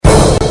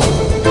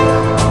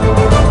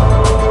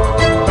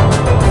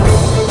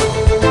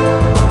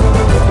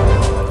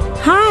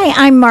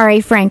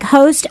Mari Frank,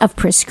 host of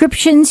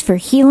Prescriptions for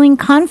Healing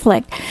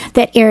Conflict,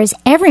 that airs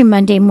every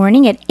Monday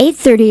morning at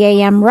 8:30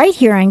 a.m. right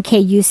here on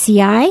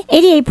KUCI,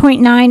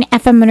 88.9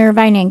 FM in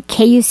Irvine, and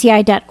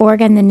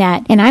KUCI.org on the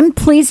net. And I'm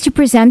pleased to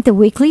present the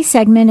weekly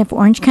segment of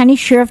Orange County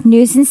Sheriff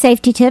News and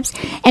Safety Tips.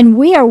 And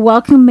we are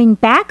welcoming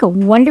back a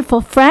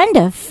wonderful friend,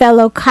 a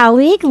fellow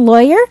colleague,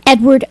 lawyer,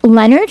 Edward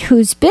Leonard,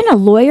 who's been a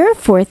lawyer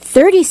for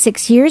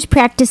 36 years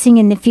practicing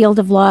in the field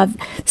of law of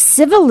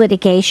civil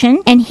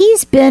litigation. And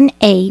he's been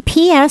a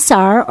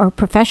PSR, or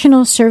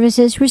Professional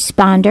Services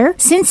Responder,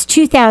 since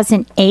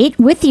 2008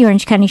 with the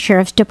Orange County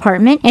Sheriff's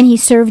Department. And he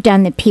served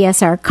on the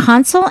PSR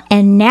Council,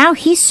 and now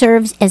he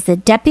serves as the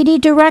Deputy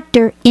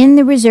Director in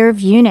the Reserve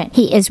Unit.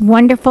 He is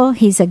wonderful.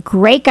 He's a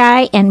great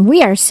guy, and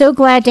we are so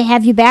glad to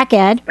have you back,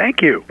 Ed.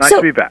 Thank you. Nice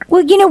to be back.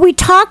 Well, we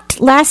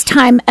talked last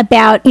time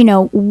about,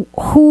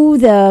 who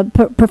the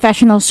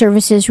professional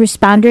services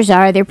responders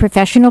are. They're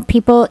professional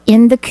people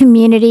in the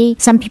community.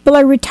 Some people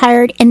are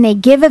retired, and they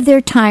give of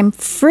their time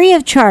free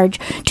of charge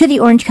to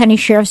the Orange County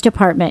Sheriff's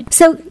Department.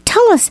 So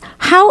tell us,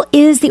 how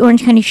is the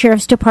Orange County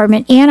Sheriff's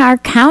Department and our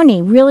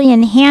county really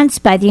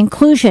enhanced by the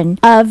inclusion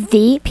of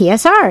the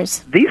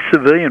PSRs? These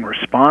civilian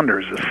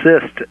responders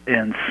assist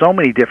in so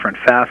many different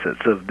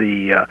facets of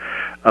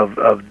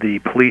the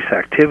police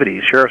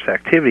activity, sheriff's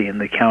activity in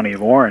the county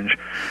of Orange,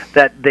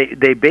 that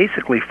they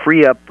basically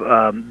free up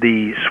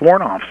the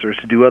sworn officers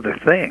to do other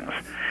things.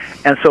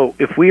 And so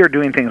if we are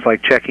doing things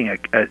like checking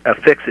a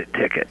fix-it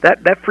ticket,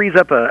 that frees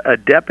up a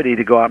deputy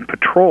to go out and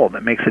patrol.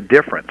 That makes a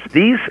difference.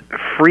 These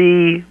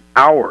free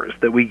hours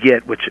that we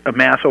get, which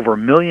amass over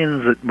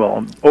millions,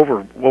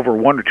 over $1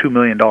 or $2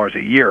 million a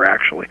year,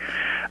 actually,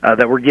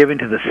 that we're giving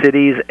to the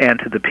cities and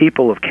to the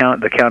people of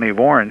the county of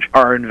Orange,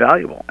 are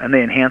invaluable, and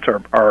they enhance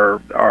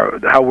our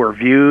how we're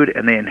viewed,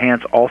 and they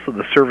enhance also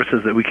the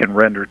services that we can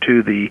render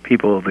to the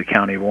people of the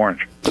county of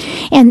Orange.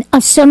 And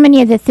so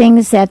many of the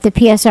things that the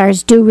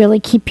PSRs do really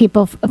keep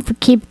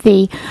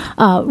the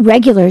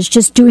regulars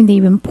just doing the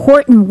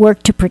important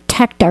work to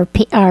protect our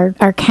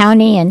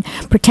county and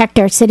protect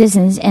our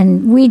citizens.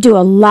 And we do a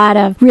lot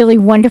of really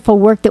wonderful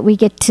work that we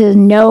get to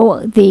know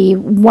the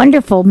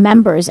wonderful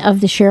members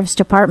of the Sheriff's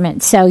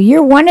Department. So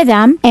you're one of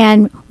them,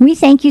 and we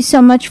thank you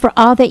so much for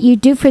all that you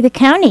do for the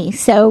county.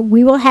 So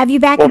we will have you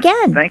back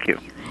again. Thank you.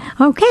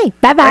 Okay,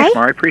 bye-bye. Thanks,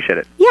 Mari. Appreciate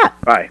it. Yeah.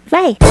 Bye.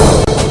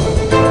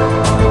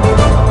 Bye.